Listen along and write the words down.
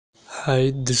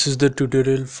Hi, this is the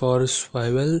tutorial for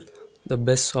Swivel, the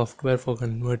best software for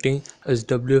converting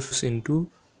SWFs into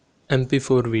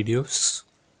MP4 videos.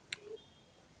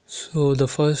 So the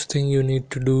first thing you need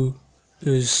to do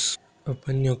is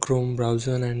open your Chrome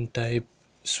browser and type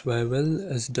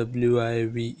Swivel,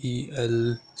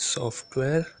 SWIVEL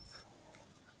software,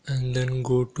 and then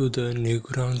go to the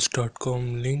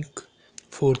newgrounds.com link,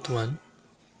 fourth one.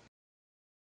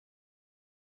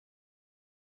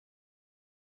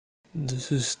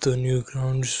 This is the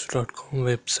newgrounds.com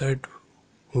website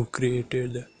who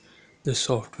created the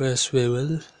software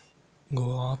Swivel.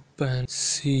 Go up and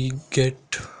see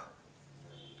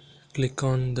click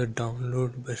on the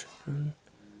download button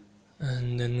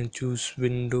and then choose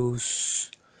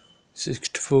Windows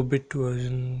 64-bit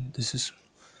version. This is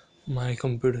my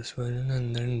computer's version,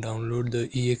 and then download the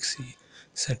exe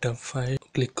setup file.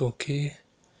 Click OK.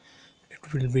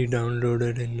 It will be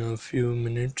downloaded in a few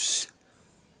minutes.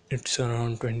 It's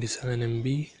around 27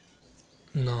 MB.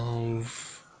 Now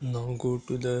go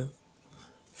to the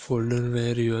folder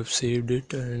where you have saved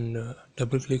it and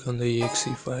double click on the exe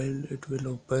file. It will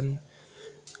open.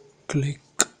 Click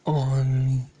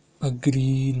on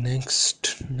agree,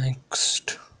 next,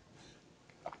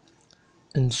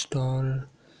 install,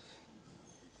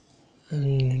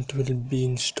 and it will be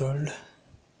installed.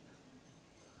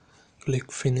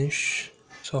 Click finish.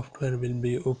 Software will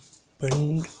be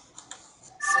opened.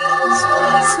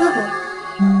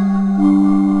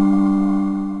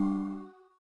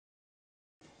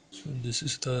 So this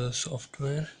is the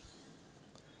software.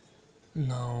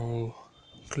 Now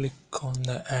click on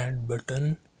the add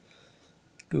button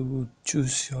to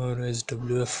choose your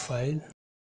SWF file.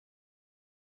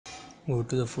 Go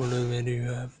to the folder where you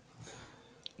have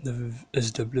the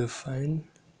SWF file,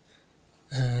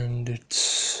 and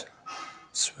it's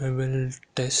Swivel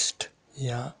test.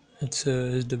 Yeah, it's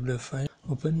a SWF file.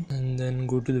 Open and then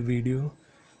go to the video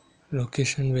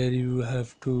location where you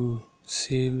have to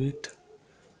save it.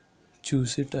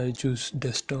 Choose it. I choose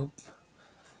desktop,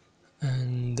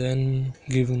 and then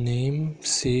give name,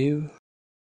 save,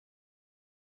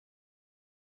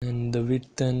 and the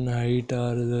width and height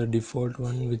are the default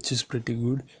one, which is pretty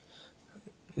good.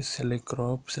 Select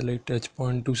crop, select touch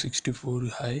point 264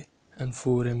 high and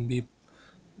 4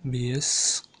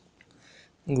 mbps.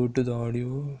 Go to the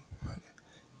audio.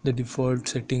 The default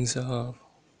settings are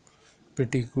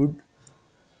pretty good.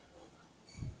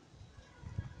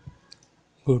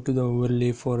 Go to the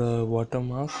overlay for a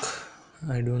watermark.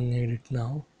 I don't need it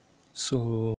now,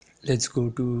 so let's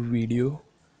go to video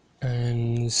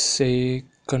and say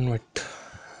convert.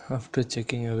 After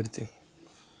checking everything,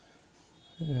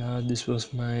 yeah, this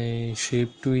was my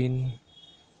shape tween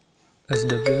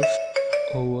SWF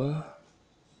over.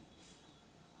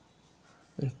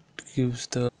 It gives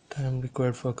the time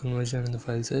required for conversion and the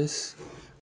file size.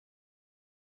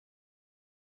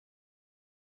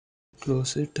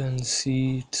 Close it and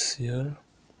see it's here.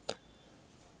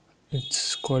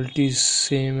 Its quality is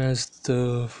same as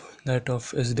that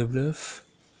of SWF.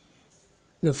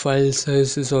 The file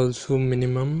size is also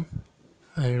minimum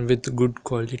and with good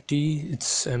quality.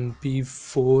 It's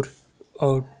MP4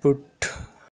 output.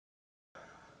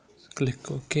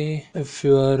 Click OK. If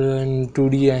you are in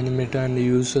 2D animator and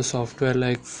use a software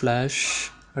like Flash,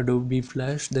 Adobe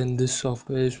Flash, then this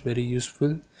software is very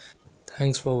useful.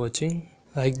 Thanks for watching.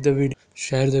 Like the video,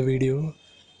 share the video,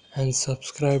 and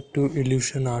subscribe to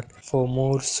Illusion Art for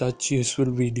more such useful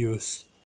videos.